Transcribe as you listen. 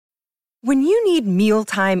When you need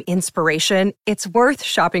mealtime inspiration, it's worth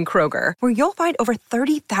shopping Kroger, where you'll find over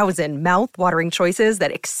 30,000 mouth-watering choices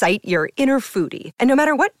that excite your inner foodie. And no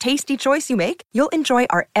matter what tasty choice you make, you'll enjoy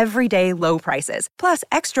our everyday low prices, plus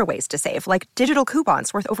extra ways to save, like digital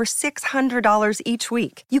coupons worth over $600 each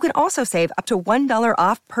week. You can also save up to $1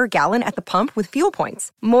 off per gallon at the pump with fuel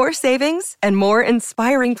points. More savings and more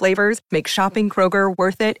inspiring flavors make shopping Kroger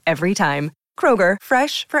worth it every time. Kroger,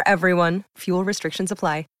 fresh for everyone. Fuel restrictions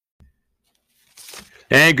apply.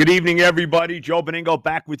 And good evening, everybody. Joe Benigno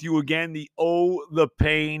back with you again. The Oh the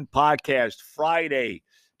Pain podcast, Friday,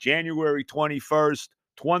 January 21st,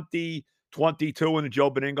 2022. And the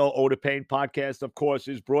Joe Benigno Oh the Pain podcast, of course,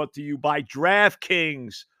 is brought to you by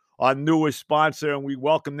DraftKings, our newest sponsor. And we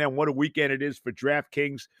welcome them. What a weekend it is for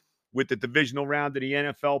DraftKings with the divisional round of the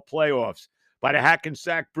NFL playoffs. By the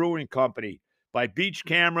Hackensack Brewing Company, by Beach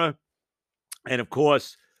Camera, and, of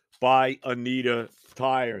course, by Anita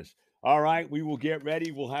Tires. All right, we will get ready.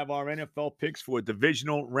 We'll have our NFL picks for a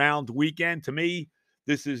divisional round weekend. To me,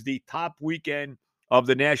 this is the top weekend of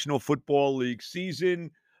the National Football League season.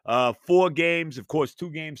 4 games, of course, 2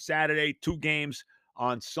 games Saturday, 2 games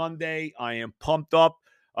on Sunday. I am pumped up.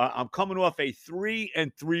 I'm coming off a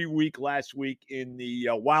 3-3 week last week in the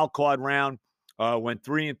wild card round. Went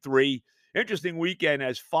 3-3. Interesting weekend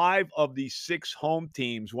as 5 of the 6 home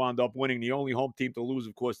teams wound up winning. The only home team to lose,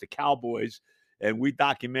 of course, the Cowboys. And we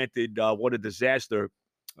documented what a disaster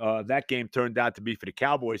that game turned out to be for the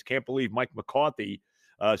Cowboys. Can't believe Mike McCarthy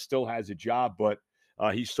still has a job, but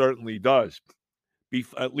he certainly does,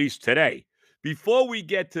 at least today. Before we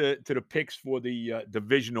get to the picks for the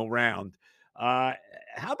divisional round, how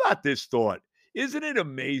about this thought? Isn't it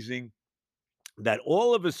amazing that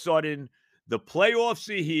all of a sudden the playoffs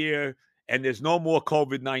are here and there's no more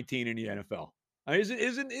COVID-19 in the NFL? I mean,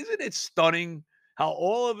 isn't it stunning how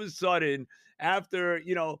all of a sudden, after,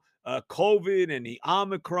 COVID and the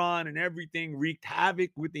Omicron and everything wreaked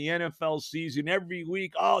havoc with the NFL season every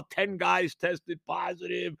week, 10 guys tested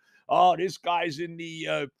positive. Oh, this guy's in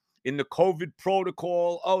the COVID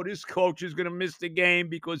protocol. Oh, this coach is going to miss the game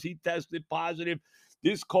because he tested positive.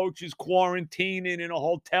 This coach is quarantining in a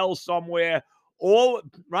hotel somewhere. All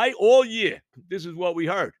year. This is what we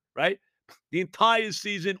heard, right? The entire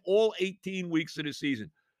season, all 18 weeks of the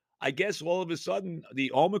season. I guess all of a sudden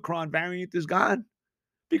the Omicron variant is gone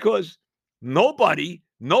because nobody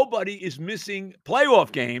is missing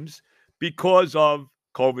playoff games because of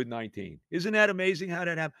COVID-19. Isn't that amazing how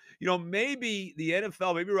that happened? Maybe the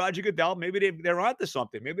NFL, maybe Roger Goodell, maybe they're onto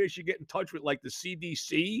something. Maybe they should get in touch with like the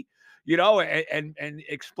CDC, and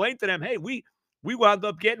explain to them, hey, we wound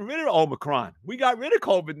up getting rid of Omicron. We got rid of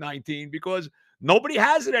COVID-19 because nobody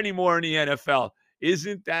has it anymore in the NFL.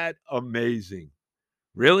 Isn't that amazing?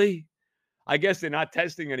 Really? I guess they're not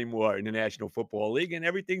testing anymore in the National Football League, and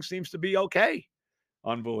everything seems to be okay.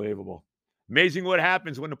 Unbelievable. Amazing what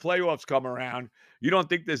happens when the playoffs come around. You don't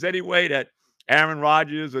think there's any way that Aaron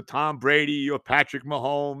Rodgers or Tom Brady or Patrick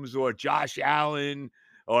Mahomes or Josh Allen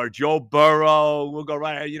or Joe Burrow, we'll go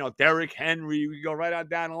right, Derrick Henry, we go right on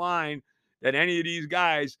down the line, that any of these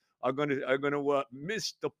guys are going to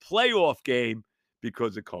miss the playoff game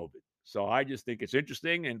because of COVID. So I just think it's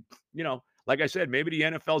interesting. And, like I said, maybe the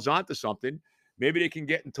NFL's onto something. Maybe they can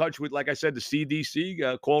get in touch with, like I said, the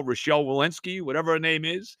CDC, call Rochelle Walensky, whatever her name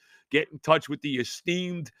is, get in touch with the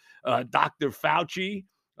esteemed Dr. Fauci.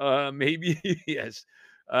 Maybe, yes.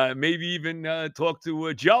 Maybe even talk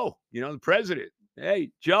to Joe, the president. Hey,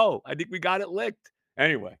 Joe, I think we got it licked.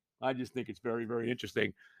 Anyway, I just think it's very, very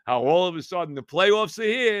interesting how all of a sudden the playoffs are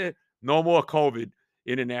here. No more COVID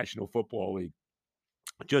in the National Football League.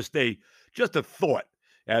 Just a thought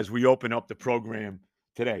as we open up the program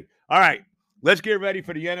today. All right, let's get ready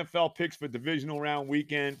for the NFL picks for divisional round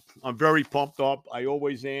weekend. I'm very pumped up. I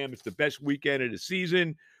always am. It's the best weekend of the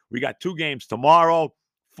season. We got 2 games tomorrow,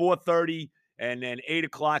 4:30 and then 8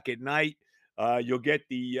 o'clock at night. You'll get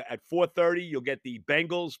at 4:30, you'll get the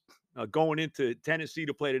Bengals going into Tennessee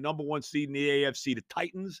to play the number 1 seed in the AFC, the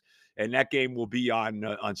Titans, and that game will be on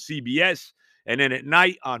CBS. And then at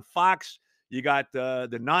night on Fox, you got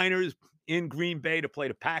the Niners in Green Bay to play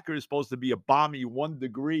the Packers. Supposed to be a balmy 1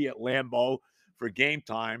 degree at Lambeau for game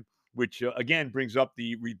time, which again brings up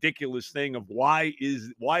the ridiculous thing of why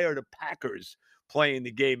are the Packers playing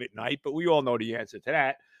the game at night? But we all know the answer to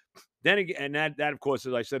that. Then again, and that of course,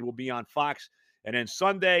 as I said, will be on Fox. And then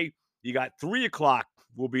Sunday, you got 3 o'clock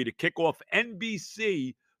will be the kickoff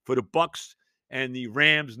NBC for the Bucks and the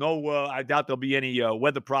Rams. No, I doubt there'll be any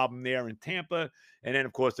weather problem there in Tampa. And then,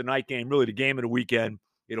 of course, the night game, really the game of the weekend,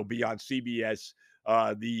 it'll be on CBS,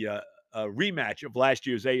 the rematch of last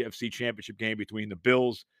year's AFC Championship game between the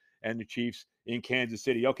Bills and the Chiefs. in Kansas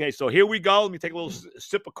City. Okay, so here we go. Let me take a little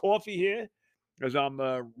sip of coffee here as I'm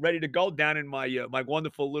ready to go down in my my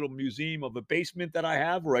wonderful little museum of a basement that I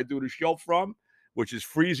have where I do the show from, which is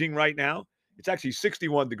freezing right now. It's actually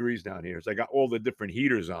 61 degrees down here. So I got all the different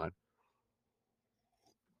heaters on.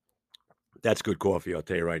 That's good coffee, I'll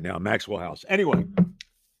tell you right now. Maxwell House. Anyway,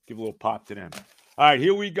 give a little pop to them. All right,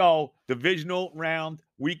 here we go. Divisional round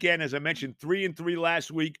weekend. As I mentioned, 3-3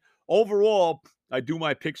 last week. Overall, I do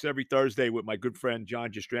my picks every Thursday with my good friend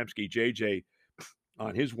John Jastrzemski, JJ,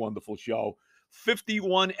 on his wonderful show.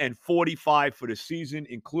 51-45 for the season,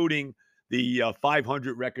 including the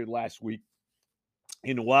 500 record last week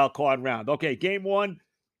in the wild card round. Okay, game one,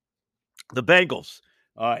 the Bengals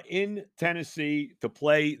in Tennessee to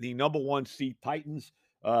play the number one seed Titans.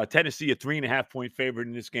 Tennessee, a 3.5-point favorite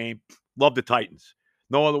in this game. Love the Titans.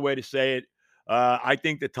 No other way to say it. I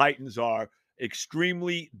think the Titans are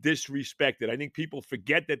extremely disrespected. I think people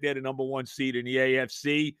forget that they're the number one seed in the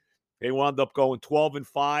AFC. They wound up going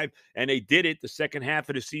 12-5, and they did it the second half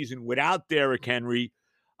of the season without Derrick Henry.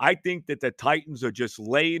 I think that the Titans are just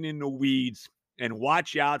laying in the weeds, and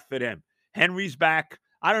watch out for them. Henry's back.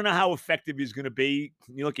 I don't know how effective he's going to be.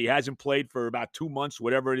 Look, he hasn't played for about 2 months,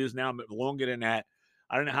 whatever it is now, longer than that.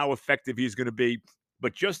 I don't know how effective he's going to be,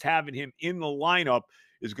 but just having him in the lineup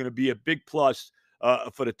is going to be a big plus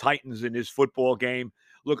for the Titans in this football game.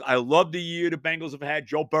 Look, I love the year the Bengals have had.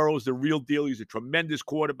 Joe Burrow is the real deal. He's a tremendous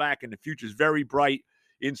quarterback, and the future is very bright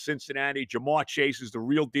in Cincinnati. Ja'Marr Chase is the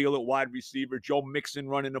real deal at wide receiver. Joe Mixon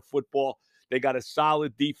running the football. They got a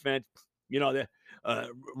solid defense. They're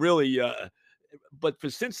really but for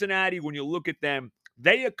Cincinnati, when you look at them,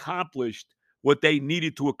 they accomplished what they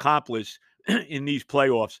needed to accomplish in these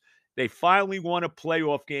playoffs. They finally won a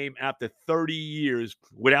playoff game after 30 years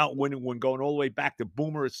without winning one, going all the way back to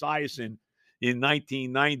Boomer Esiason in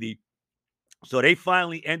 1990. So they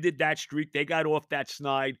finally ended that streak. They got off that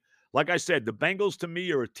snide. Like I said, the Bengals to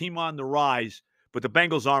me are a team on the rise, but the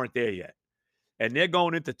Bengals aren't there yet. And they're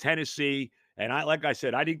going into Tennessee. And like I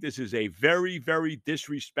said, I think this is a very, very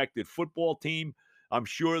disrespected football team. I'm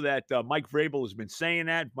sure that Mike Vrabel has been saying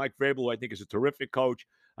that. Mike Vrabel, I think, is a terrific coach.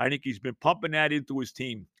 I think he's been pumping that into his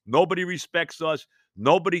team. Nobody respects us.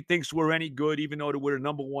 Nobody thinks we're any good, even though we're the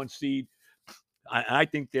number one seed. I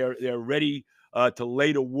think they're ready to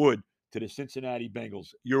lay the wood to the Cincinnati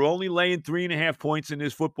Bengals. You're only laying 3.5 points in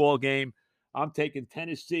this football game. I'm taking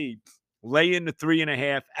Tennessee, laying the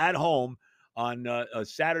 3.5 at home on a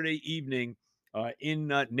Saturday evening in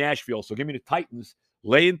Nashville. So give me the Titans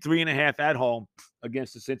laying 3.5 at home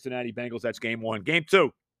against the Cincinnati Bengals. That's game one. Game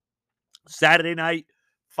two, Saturday night,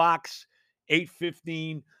 Fox,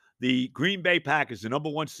 8:15. The Green Bay Packers, the number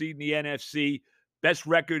one seed in the NFC, best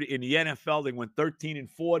record in the NFL. They went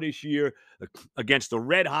 13-4 this year against the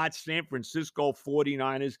red-hot San Francisco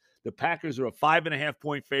 49ers. The Packers are a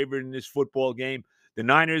 5.5-point favorite in this football game. The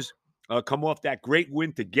Niners come off that great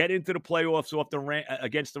win to get into the playoffs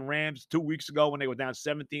against the Rams 2 weeks ago when they were down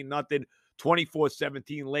 17-0,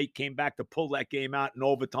 24-17 late, came back to pull that game out in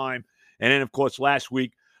overtime. And then, of course, last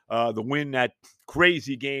week, the win, that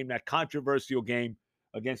crazy game, that controversial game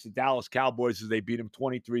against the Dallas Cowboys as they beat them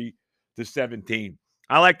 23-17.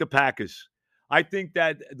 I like the Packers. I think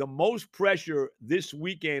that the most pressure this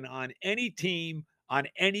weekend on any team, on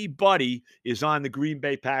anybody, is on the Green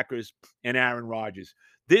Bay Packers and Aaron Rodgers.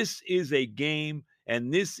 This is a game,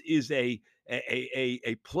 and this is a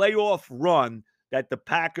playoff run that the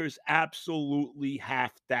Packers absolutely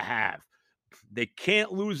have to have. They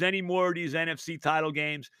can't lose any more of these NFC title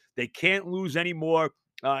games. They can't lose any more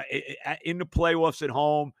in the playoffs at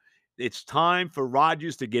home. It's time for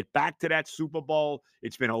Rodgers to get back to that Super Bowl.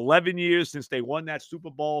 It's been 11 years since they won that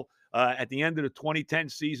Super Bowl at the end of the 2010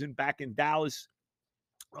 season back in Dallas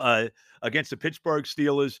against the Pittsburgh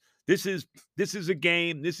Steelers. This is a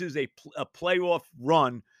game. This is a playoff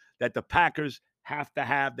run that the Packers have to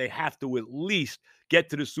have. They have to at least get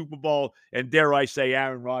to the Super Bowl, and dare I say,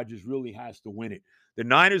 Aaron Rodgers really has to win it. The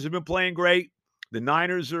Niners have been playing great. The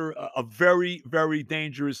Niners are a very, very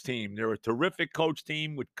dangerous team. They're a terrific coach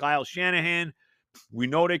team with Kyle Shanahan. We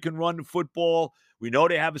know they can run the football. We know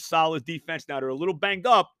they have a solid defense. Now, they're a little banged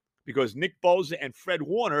up because Nick Bosa and Fred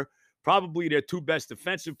Warner, probably their two best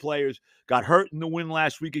defensive players, got hurt in the win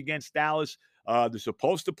last week against Dallas. They're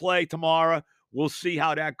supposed to play tomorrow. We'll see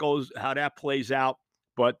how that goes, how that plays out.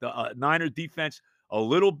 But the Niners defense, a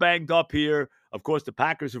little banged up here. Of course, the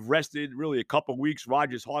Packers have rested really a couple weeks.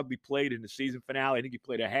 Rodgers hardly played in the season finale. I think he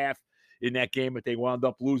played a half in that game, but they wound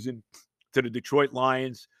up losing to the Detroit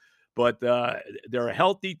Lions. But they're a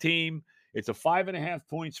healthy team. It's a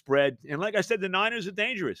 5.5-point spread. And like I said, the Niners are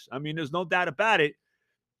dangerous. I mean, there's no doubt about it.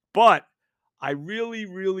 But I really,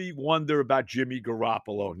 really wonder about Jimmy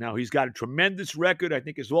Garoppolo. Now, he's got a tremendous record. I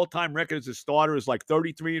think his all-time record as a starter is like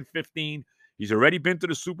 33-15. He's already been to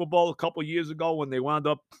the Super Bowl a couple years ago when they wound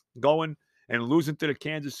up going and losing to the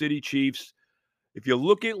Kansas City Chiefs. If you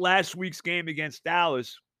look at last week's game against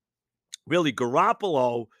Dallas, really,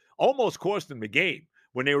 Garoppolo almost cost them the game.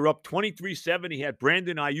 When they were up 23-7, he had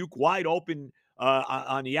Brandon Ayuk wide open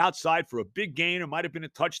on the outside for a big gain. It might have been a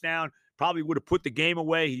touchdown. Probably would have put the game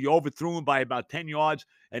away. He overthrew him by about 10 yards.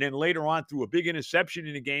 And then later on threw a big interception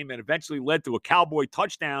in the game that eventually led to a Cowboy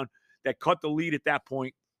touchdown that cut the lead at that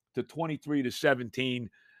point to 23-17.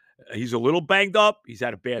 He's a little banged up. He's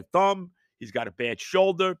had a bad thumb. He's got a bad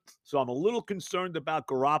shoulder. So I'm a little concerned about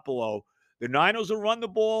Garoppolo. The Niners will run the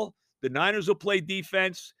ball. The Niners will play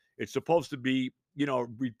defense. It's supposed to be,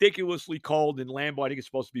 ridiculously cold in Lambeau. I think it's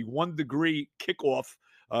supposed to be 1 degree kickoff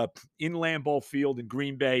in Lambeau Field in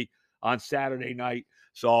Green Bay on Saturday night.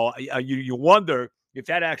 So you wonder if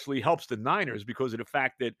that actually helps the Niners because of the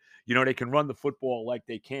fact that, they can run the football like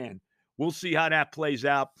they can. We'll see how that plays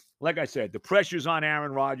out. Like I said, the pressure's on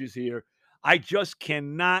Aaron Rodgers here. I just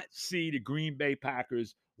cannot see the Green Bay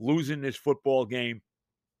Packers losing this football game.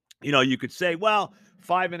 You could say, well,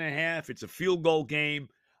 5.5, it's a field goal game.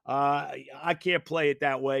 I can't play it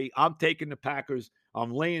that way. I'm taking the Packers.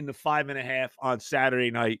 I'm laying the 5.5 on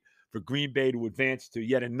Saturday night for Green Bay to advance to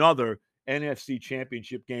yet another NFC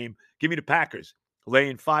Championship game. Give me the Packers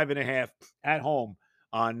laying 5.5 at home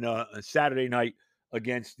on Saturday night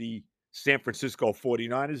against the San Francisco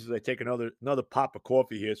 49ers. As I take another pop of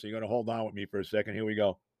coffee here, so you're going to hold on with me for a second. Here we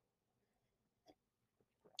go.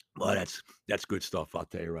 Well, that's good stuff, I'll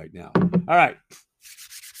tell you right now. All right.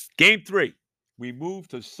 Game 3. We move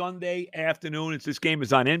to Sunday afternoon. This game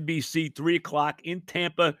is on NBC, 3 o'clock in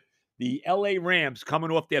Tampa. The LA Rams coming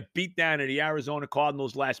off their beatdown of the Arizona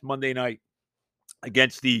Cardinals last Monday night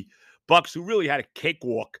against the Bucs, who really had a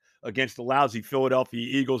cakewalk against the lousy Philadelphia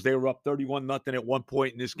Eagles. They were up 31-0 at one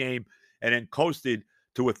point in this game and then coasted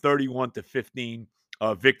to a 31-15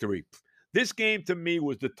 victory. This game, to me,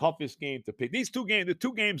 was the toughest game to pick. The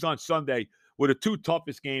two games on Sunday were the 2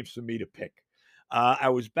 toughest games for me to pick. I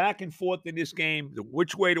was back and forth in this game.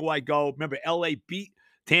 Which way do I go? Remember, LA beat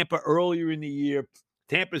Tampa earlier in the year.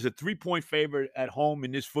 Tampa's a 3-point favorite at home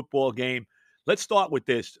in this football game. Let's start with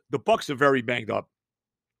this. The Bucs are very banged up.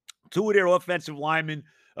 2 of their offensive linemen,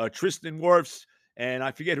 Tristan Wirfs, and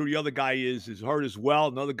I forget who the other guy is hurt as well.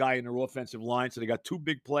 Another guy in their offensive line. So they got 2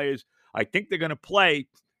 big players. I think they're going to play,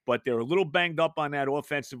 but they're a little banged up on that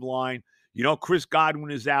offensive line. Chris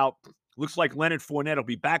Godwin is out. Looks like Leonard Fournette will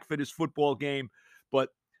be back for this football game. But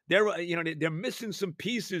they're missing some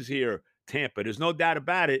pieces here, Tampa. There's no doubt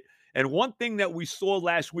about it. And one thing that we saw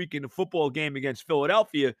last week in the football game against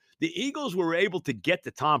Philadelphia, the Eagles were able to get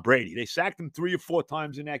to Tom Brady. They sacked him 3 or 4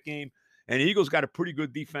 times in that game, and the Eagles got a pretty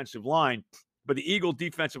good defensive line. But the Eagle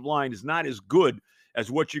defensive line is not as good as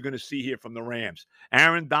what you're going to see here from the Rams.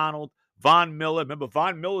 Aaron Donald, Von Miller. Remember,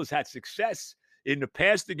 Von Miller's had success in the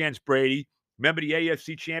past against Brady. Remember the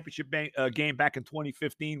AFC Championship game back in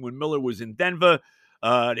 2015 when Miller was in Denver.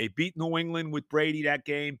 They beat New England with Brady that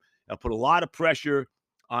game. Put a lot of pressure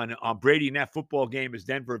on Brady in that football game as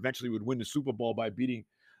Denver eventually would win the Super Bowl by beating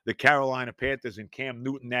the Carolina Panthers and Cam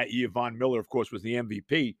Newton that year. Von Miller, of course, was the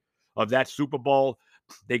MVP of that Super Bowl.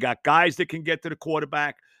 They got guys that can get to the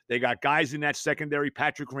quarterback. They got guys in that secondary.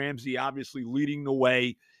 Patrick Ramsey obviously leading the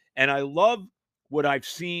way. And I love what I've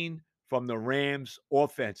seen from the Rams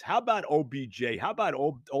offense. How about OBJ? How about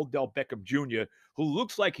Odell Beckham Jr., who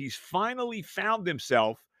looks like he's finally found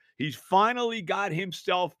himself? He's finally got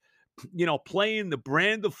himself, playing the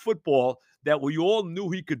brand of football that we all knew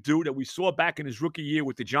he could do, that we saw back in his rookie year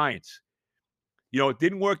with the Giants. It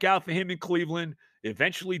didn't work out for him in Cleveland.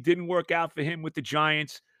 Eventually didn't work out for him with the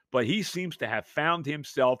Giants, but he seems to have found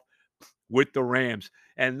himself with the Rams.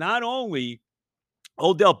 And not only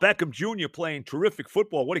Odell Beckham Jr. playing terrific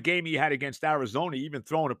football. What a game he had against Arizona, even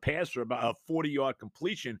throwing a pass for about a 40-yard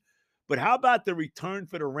completion. But how about the return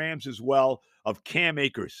for the Rams as well of Cam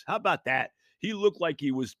Akers? How about that? He looked like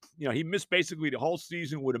he was, he missed basically the whole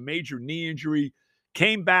season with a major knee injury,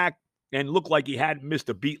 came back and looked like he hadn't missed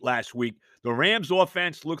a beat last week. The Rams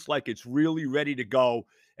offense looks like it's really ready to go.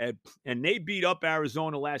 And they beat up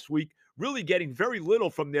Arizona last week, really getting very little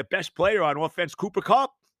from their best player on offense, Cooper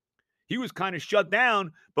Kupp. He was kind of shut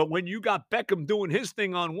down, but when you got Beckham doing his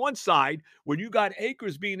thing on one side, when you got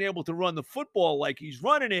Akers being able to run the football like he's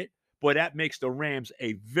running it, boy, that makes the Rams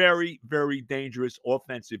a very, very dangerous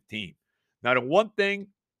offensive team. Now, the one thing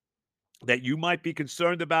that you might be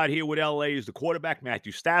concerned about here with LA is the quarterback,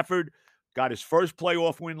 Matthew Stafford. got his first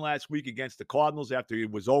playoff win last week against the Cardinals after he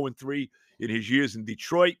was 0-3 in his years in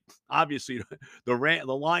Detroit. Obviously, the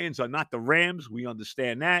Lions are not the Rams. We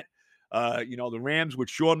understand that. The Rams with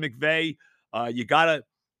Sean McVay, you got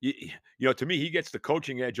to, to me, he gets the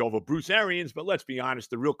coaching edge over Bruce Arians. But let's be honest,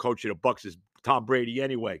 the real coach of the Bucs is Tom Brady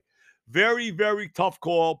anyway. Very, very tough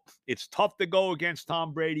call. It's tough to go against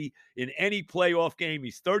Tom Brady in any playoff game.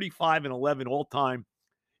 He's 35-11 all time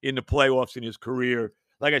in the playoffs in his career.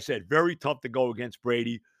 Like I said, very tough to go against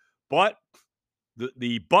Brady. But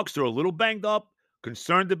the Bucs are a little banged up,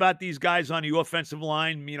 concerned about these guys on the offensive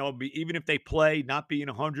line, even if they play, not being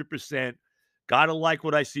 100%. Got to like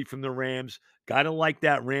what I see from the Rams. Got to like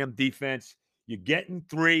that Ram defense. You're getting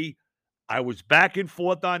 3. I was back and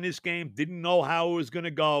forth on this game. Didn't know how it was going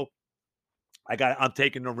to go. I'm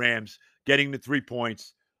taking the Rams, getting the 3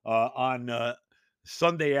 points on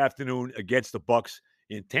Sunday afternoon against the Bucs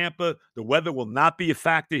in Tampa. The weather will not be a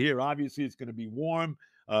factor here. Obviously, it's going to be warm.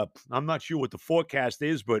 I'm not sure what the forecast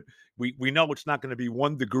is, but we know it's not going to be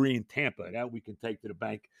 1 degree in Tampa. That we can take to the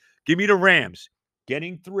bank. Give me the Rams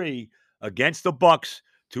getting 3 against the Bucs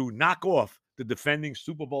to knock off the defending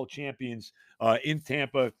Super Bowl champions in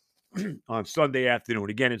Tampa on Sunday afternoon.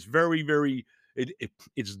 Again, it's very, very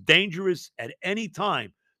it's dangerous at any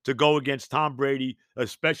time to go against Tom Brady,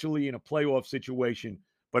 especially in a playoff situation.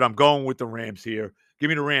 But I'm going with the Rams here. Give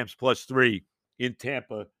me the Rams +3 in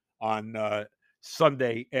Tampa on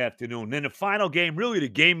Sunday afternoon. Then the final game, really the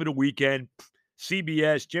game of the weekend,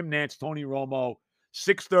 CBS, Jim Nantz, Tony Romo,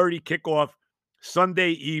 6:30 kickoff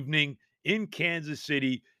Sunday evening in Kansas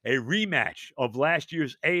City, a rematch of last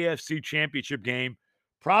year's AFC Championship game.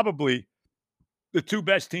 Probably the 2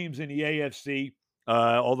 best teams in the AFC,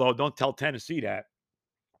 although don't tell Tennessee that.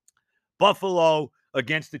 Buffalo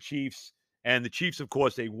against the Chiefs, and the Chiefs, of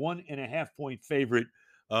course, a 1.5-point favorite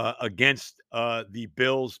against the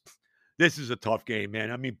Bills. This is a tough game,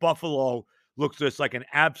 man. I mean, Buffalo looks just like an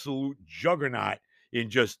absolute juggernaut in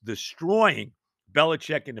just destroying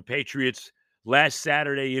Belichick and the Patriots last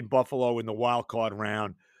Saturday in Buffalo in the wild card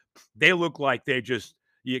round. They look like they're just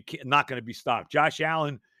not going to be stopped. Josh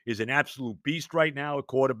Allen is an absolute beast right now at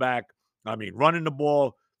quarterback. I mean, running the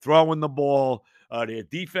ball, throwing the ball. Their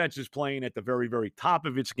defense is playing at the very, very top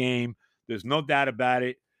of its game. There's no doubt about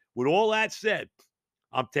it. With all that said,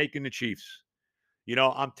 I'm taking the Chiefs.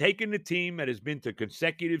 I'm taking the team that has been to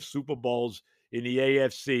consecutive Super Bowls in the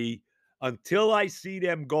AFC. Until I see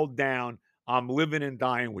them go down, I'm living and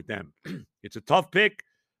dying with them. It's a tough pick.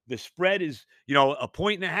 The spread is,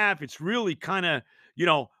 1.5. It's really kind of,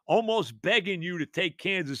 almost begging you to take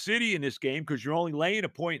Kansas City in this game because you're only laying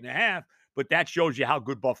 1.5, but that shows you how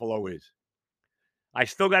good Buffalo is. I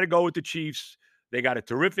still got to go with the Chiefs. They got a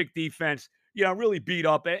terrific defense, really beat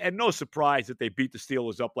up, and no surprise that they beat the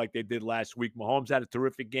Steelers up like they did last week. Mahomes had a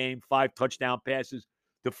terrific game, 5 touchdown passes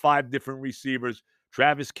to 5 different receivers.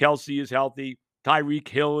 Travis Kelce is healthy. Tyreek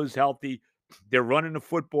Hill is healthy. They're running the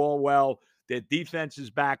football well. Their defense is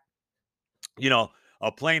back,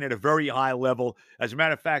 playing at a very high level. As a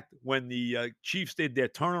matter of fact, when the Chiefs did their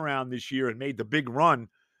turnaround this year and made the big run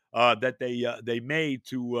that they made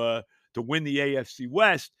to win the AFC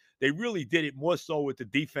West, they really did it more so with the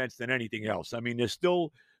defense than anything else. I mean, they're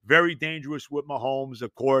still very dangerous with Mahomes,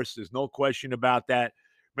 of course. There's no question about that.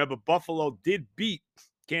 Remember, Buffalo did beat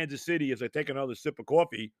Kansas City, as I take another sip of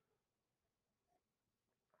coffee.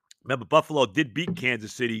 Remember, Buffalo did beat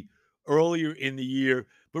Kansas City earlier in the year.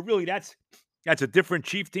 But really, that's a different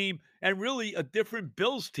Chief team and really a different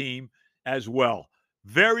Bills team as well.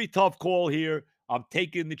 Very tough call here. I'm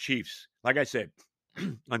taking the Chiefs. Like I said,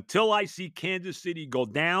 until I see Kansas City go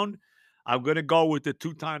down, I'm going to go with the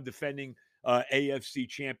 2-time defending AFC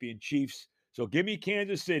champion Chiefs. So give me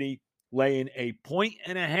Kansas City laying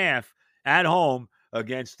 1.5 at home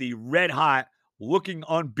against the red-hot, looking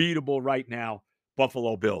unbeatable right now,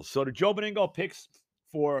 Buffalo Bills. So the Joe Benigno picks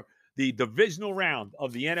for the divisional round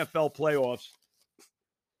of the NFL playoffs.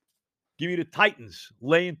 Give me the Titans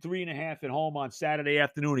laying 3.5 at home on Saturday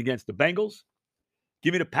afternoon against the Bengals.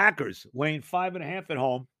 Give me the Packers laying 5.5 at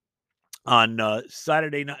home on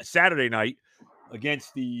Saturday night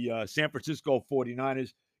against the San Francisco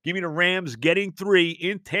 49ers. Give me the Rams getting 3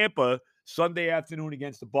 in Tampa Sunday afternoon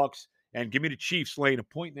against the Bucs. And give me the Chiefs laying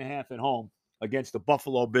 1.5 at home against the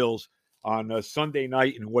Buffalo Bills on Sunday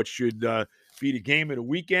night in what should be the game of the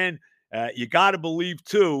weekend. You got to believe,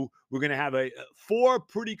 too, we're going to have 4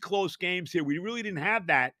 pretty close games here. We really didn't have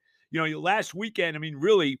that. Last weekend, I mean,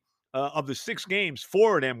 really, of the 6 games,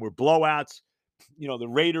 4 of them were blowouts. The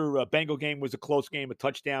Raider-Bengal game was a close game, a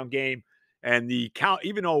touchdown game. And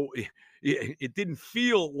even though it didn't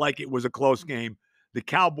feel like it was a close game, the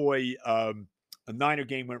Cowboy a Niner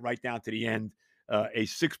game went right down to the end, a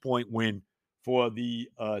 6-point win for the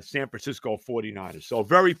San Francisco 49ers. So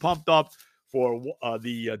very pumped up for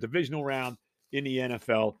the divisional round in the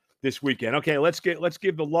NFL this weekend. Okay, let's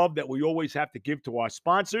give the love that we always have to give to our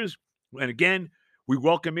sponsors. And again, we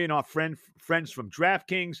welcome in our friends from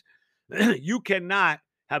DraftKings. You cannot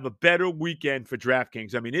have a better weekend for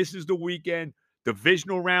DraftKings. I mean, this is the weekend,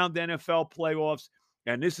 divisional round NFL playoffs,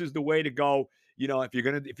 and this is the way to go. You know, if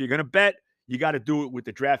you're gonna bet, you got to do it with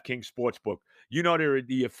the DraftKings Sportsbook. You know, they're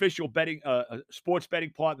the official betting sports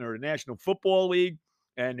betting partner of the National Football League,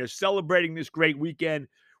 and they're celebrating this great weekend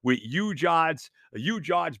with huge odds, a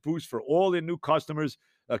huge odds boost for all their new customers,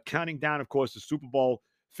 counting down, of course, the Super Bowl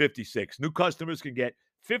 56. New customers can get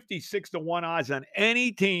 56-1 odds on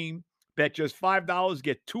any team. Bet just $5,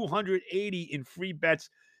 get $280 in free bets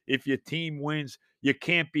if your team wins. You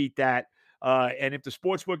can't beat that. And if the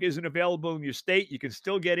sportsbook isn't available in your state, you can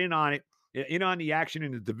still get in on it, in on the action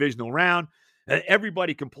in the divisional round.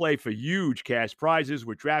 Everybody can play for huge cash prizes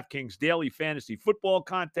with DraftKings Daily Fantasy Football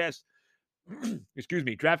Contest. Excuse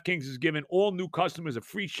me. DraftKings is giving all new customers a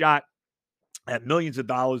free shot at millions of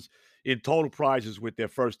dollars in total prizes with their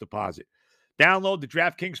first deposit. Download the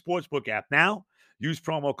DraftKings Sportsbook app now. Use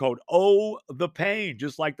promo code OTHEPAIN,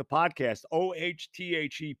 just like the podcast,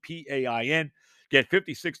 OHTHEPAIN. Get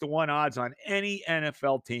 56-1 odds on any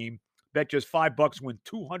NFL team. Bet just $5, win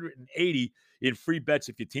 $280 in free bets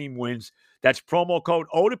if your team wins. That's promo code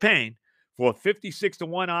OTHEPAIN for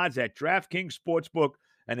 56-1 odds at DraftKings Sportsbook,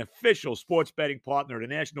 an official sports betting partner of the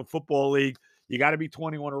National Football League. You got to be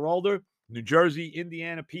 21 or older. New Jersey,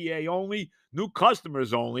 Indiana, PA only. New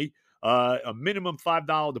customers only. A minimum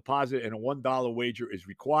 $5 deposit and a $1 wager is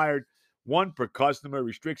required. One per customer.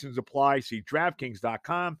 Restrictions apply. See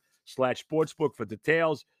DraftKings.com/sportsbook for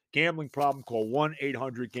details. Gambling problem, call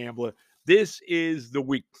 1-800-GAMBLER. This is the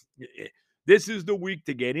week. This is the week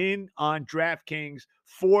to get in on DraftKings.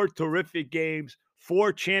 4 terrific games,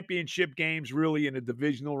 4 championship games really in the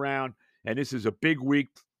divisional round, and this is a big week.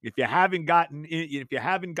 If you haven't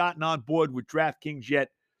gotten on board with DraftKings yet,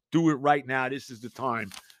 do it right now. This is the time.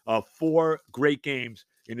 4 great games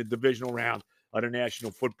in the divisional round of the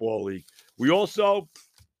National Football League. We also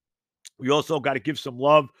got to give some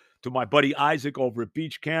love to my buddy Isaac over at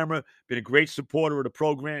Beach Camera. Been a great supporter of the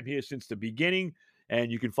program here since the beginning,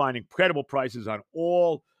 and you can find incredible prices on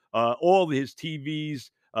all of his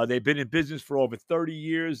TVs. They've been in business for over 30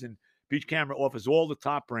 years, and Beach Camera offers all the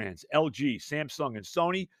top brands, LG, Samsung, and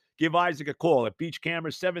Sony. Give Isaac a call at Beach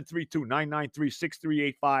Camera,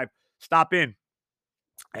 732-993-6385. Stop in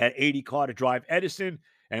at 80 Carter Drive, Edison,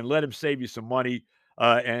 and let him save you some money.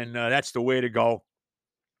 And that's the way to go.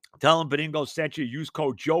 Tell him Benigno sent you. Use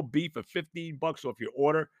code JOEB for $15 off your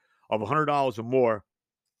order of $100 or more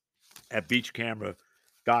at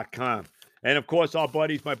beachcamera.com. And, of course,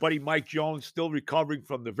 my buddy Mike Jones, still recovering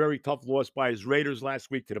from the very tough loss by his Raiders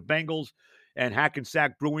last week to the Bengals, and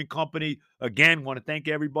Hackensack Brewing Company. Again, want to thank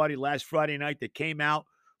everybody last Friday night that came out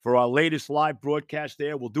for our latest live broadcast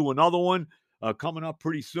there. We'll do another one coming up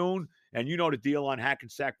pretty soon. And you know the deal on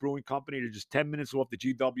Hackensack Brewing Company. They're just 10 minutes off the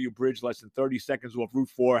GW Bridge, less than 30 seconds off Route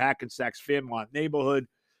 4, Hackensack's Fairmont neighborhood.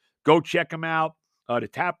 Go check them out. The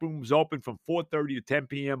tap room's open from 4:30 to 10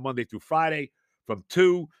 p.m. Monday through Friday, from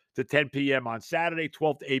 2 to 10 p.m. on Saturday,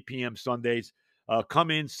 12 to 8 p.m. Sundays.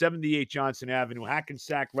 Come in, 78 Johnson Avenue,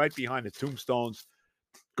 Hackensack, right behind the Tombstones.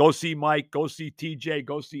 Go see Mike. Go see TJ.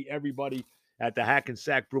 Go see everybody at the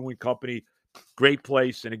Hackensack Brewing Company. Great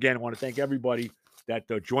place. And again, I want to thank everybody that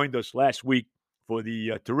joined us last week for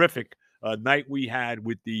the terrific night we had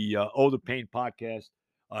with the Older Pain podcast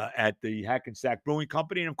at the Hackensack Brewing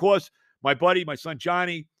Company. And, of course, my son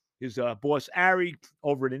Johnny, his boss Ari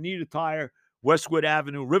over at Anita Tire, Westwood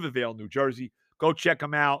Avenue, Rivervale, New Jersey. Go check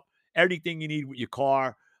them out. Everything you need with your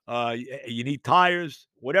car. You need tires,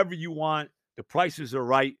 whatever you want. The prices are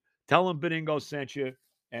right. Tell them Benigno sent you,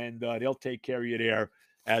 and they'll take care of you there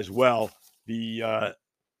as well. The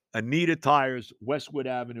Anita Tires, Westwood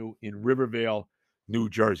Avenue in Rivervale, New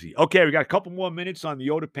Jersey. Okay, we got a couple more minutes on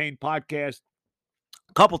the Older Pain podcast.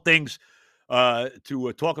 A couple things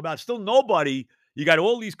to talk about. Still nobody, you got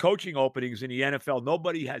all these coaching openings in the NFL.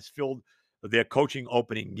 Nobody has filled their coaching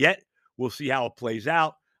opening yet. We'll see how it plays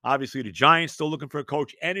out. Obviously, the Giants still looking for a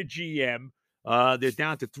coach and a GM. They're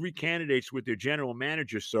down to 3 candidates with their general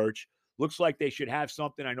manager search. Looks like they should have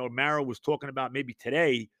something. I know Mara was talking about maybe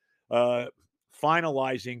today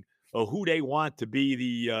finalizing who they want to be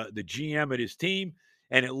the GM of his team.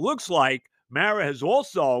 And it looks like Mara has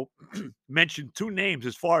also mentioned 2 names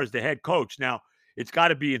as far as the head coach. Now, it's got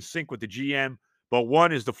to be in sync with the GM, but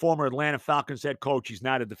one is the former Atlanta Falcons head coach. He's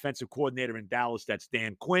now the defensive coordinator in Dallas. That's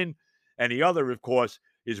Dan Quinn. And the other, of course,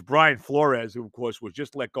 is Brian Flores, who, of course, was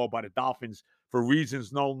just let go by the Dolphins for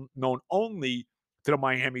reasons known only to the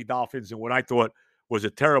Miami Dolphins, and what I thought was a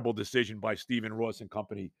terrible decision by Stephen Ross and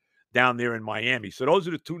company down there in Miami. So those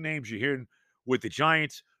are the two names you're hearing with the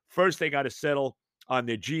Giants. First, they got to settle on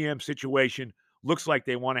their GM situation. Looks like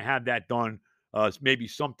they want to have that done maybe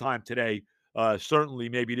sometime today, certainly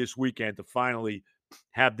maybe this weekend, to finally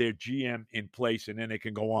have their GM in place, and then they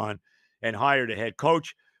can go on and hire the head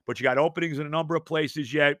coach. But you got openings in a number of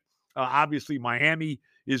places yet. Obviously, Miami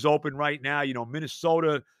is open right now.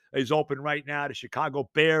 Minnesota is open right now. The Chicago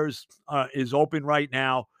Bears is open right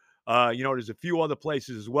now. There's a few other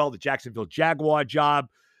places as well. The Jacksonville Jaguar job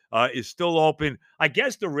is still open. I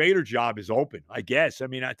guess the Raider job is open, I guess. I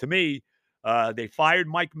mean, to me, they fired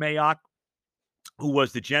Mike Mayock, who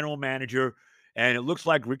was the general manager, and it looks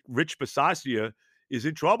like Rich Bisaccia is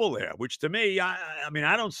in trouble there, which to me, I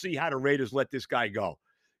don't see how the Raiders let this guy go.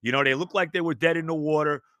 They look like they were dead in the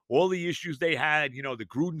water. All the issues they had, the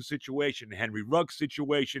Gruden situation, the Henry Ruggs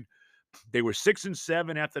situation. They were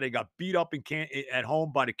 6-7 after they got beat up at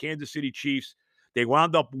home by the Kansas City Chiefs. They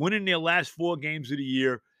wound up winning their last 4 games of the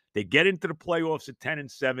year. They get into the playoffs at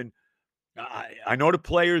 10-7. I know the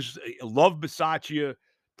players love Bisaccia.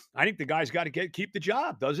 I think the guy's got to keep the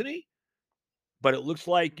job, doesn't he? But it looks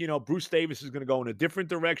like Bruce Davis is going to go in a different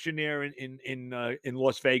direction there in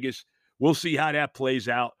Las Vegas. We'll see how that plays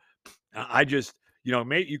out. I just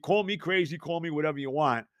you call me crazy, call me whatever you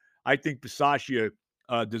want. I think Bisaccia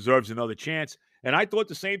deserves another chance. And I thought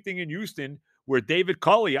the same thing in Houston, where David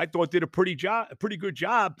Culley, I thought, did a pretty good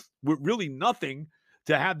job with really nothing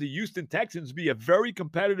to have the Houston Texans be a very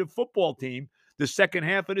competitive football team the second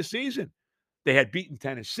half of the season. They had beaten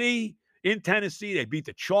Tennessee. In Tennessee, they beat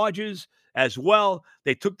the Chargers as well.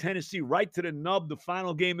 They took Tennessee right to the nub the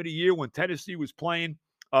final game of the year when Tennessee was playing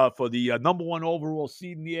for the number 1 overall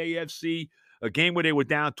seed in the AFC, a game where they were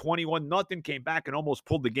down 21-0, came back and almost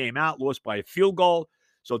pulled the game out, lost by a field goal.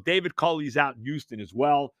 So David Culley's out in Houston as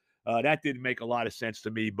well. That didn't make a lot of sense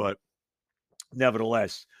to me, but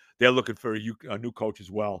nevertheless, they're looking for a new coach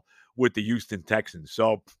as well with the Houston Texans.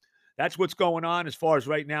 So that's what's going on as far as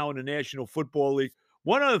right now in the National Football League.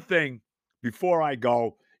 One other thing before I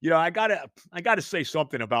go, I gotta say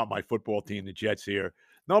something about my football team, the Jets here.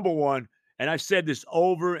 Number one, and I've said this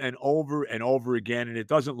over and over and over again, and it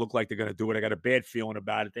doesn't look like they're going to do it. I got a bad feeling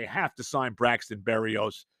about it. They have to sign Braxton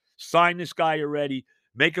Berrios. Sign this guy already.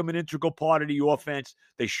 Make him an integral part of the offense.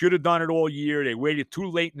 They should have done it all year. They waited too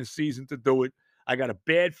late in the season to do it. I got a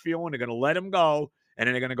bad feeling they're going to let him go, and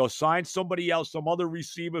then they're going to go sign somebody else, some other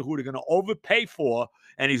receiver who they're going to overpay for,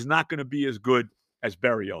 and he's not going to be as good as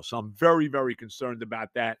Berrios. So I'm very, very concerned about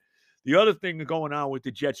that. The other thing going on with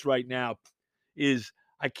the Jets right now is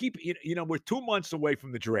we're 2 months away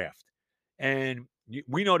from the draft, and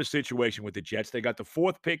we know the situation with the Jets. They got the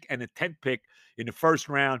 4th pick and the 10th pick in the first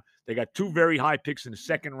round. They got 2 very high picks in the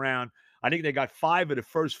second round. I think they got 5 of the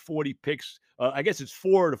first 40 picks. I guess it's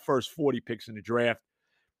 4 of the first 40 picks in the draft.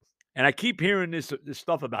 And I keep hearing this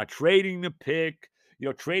stuff about trading the pick,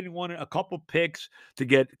 trading a couple picks to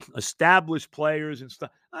get established players and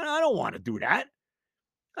stuff. I don't want to do that.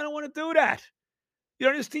 I don't want to do that.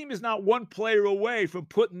 This team is not one player away from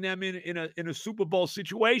putting them in a Super Bowl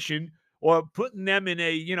situation or putting them in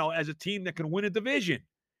as a team that can win a division.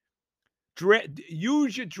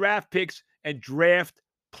 Use your draft picks and draft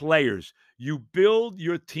players. You build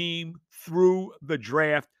your team through the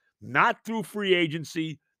draft, not through free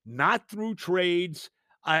agency, not through trades.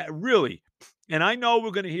 Really. And I know we're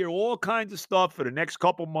going to hear all kinds of stuff for the next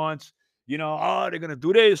couple months. They're going to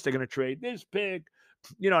do this. They're going to trade this pick.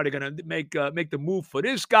 They're going to make the move for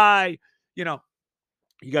this guy. You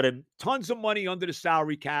got tons of money under the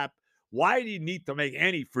salary cap. Why do you need to make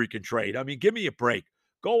any freaking trade? I mean, give me a break.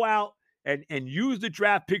 Go out and use the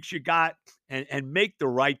draft picks you got and make the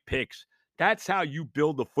right picks. That's how you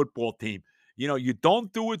build a football team. You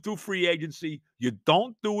don't do it through free agency. You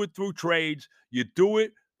don't do it through trades. You do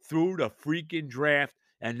it through the freaking draft.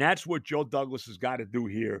 And that's what Joe Douglas has got to do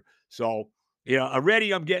here. So,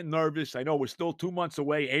 already I'm getting nervous. I know we're still 2 months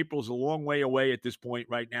away. April's a long way away at this point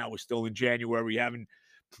right now. We're still in January. We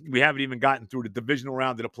haven't even gotten through the divisional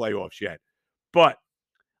round of the playoffs yet. But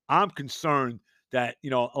I'm concerned that,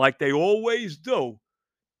 like they always do,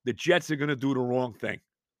 the Jets are going to do the wrong thing.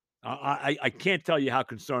 I can't tell you how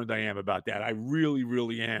concerned I am about that. I really,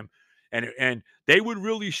 really am. And they would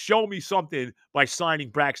really show me something by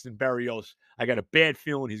signing Braxton Berrios. I got a bad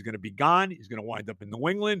feeling he's going to be gone. He's going to wind up in New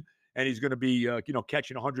England, and he's going to be,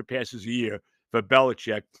 catching 100 passes a year for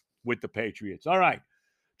Belichick with the Patriots. All right.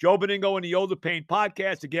 Joe Benigno and the Older Pain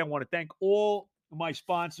podcast. Again, I want to thank all my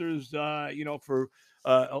sponsors, for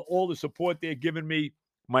all the support they're giving me.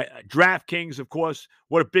 My DraftKings, of course,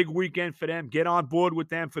 what a big weekend for them. Get on board with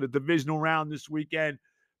them for the divisional round this weekend.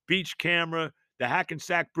 Beach Camera, the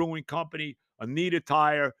Hackensack Brewing Company, Anita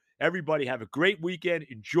Tire. Everybody have a great weekend.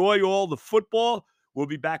 Enjoy all the football. We'll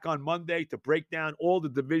be back on Monday to break down all the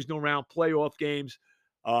divisional round playoff games.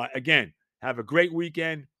 Again, have a great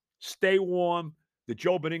weekend. Stay warm. The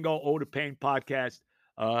Joe Beningo Oda Pain podcast.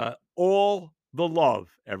 All the love,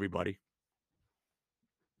 everybody.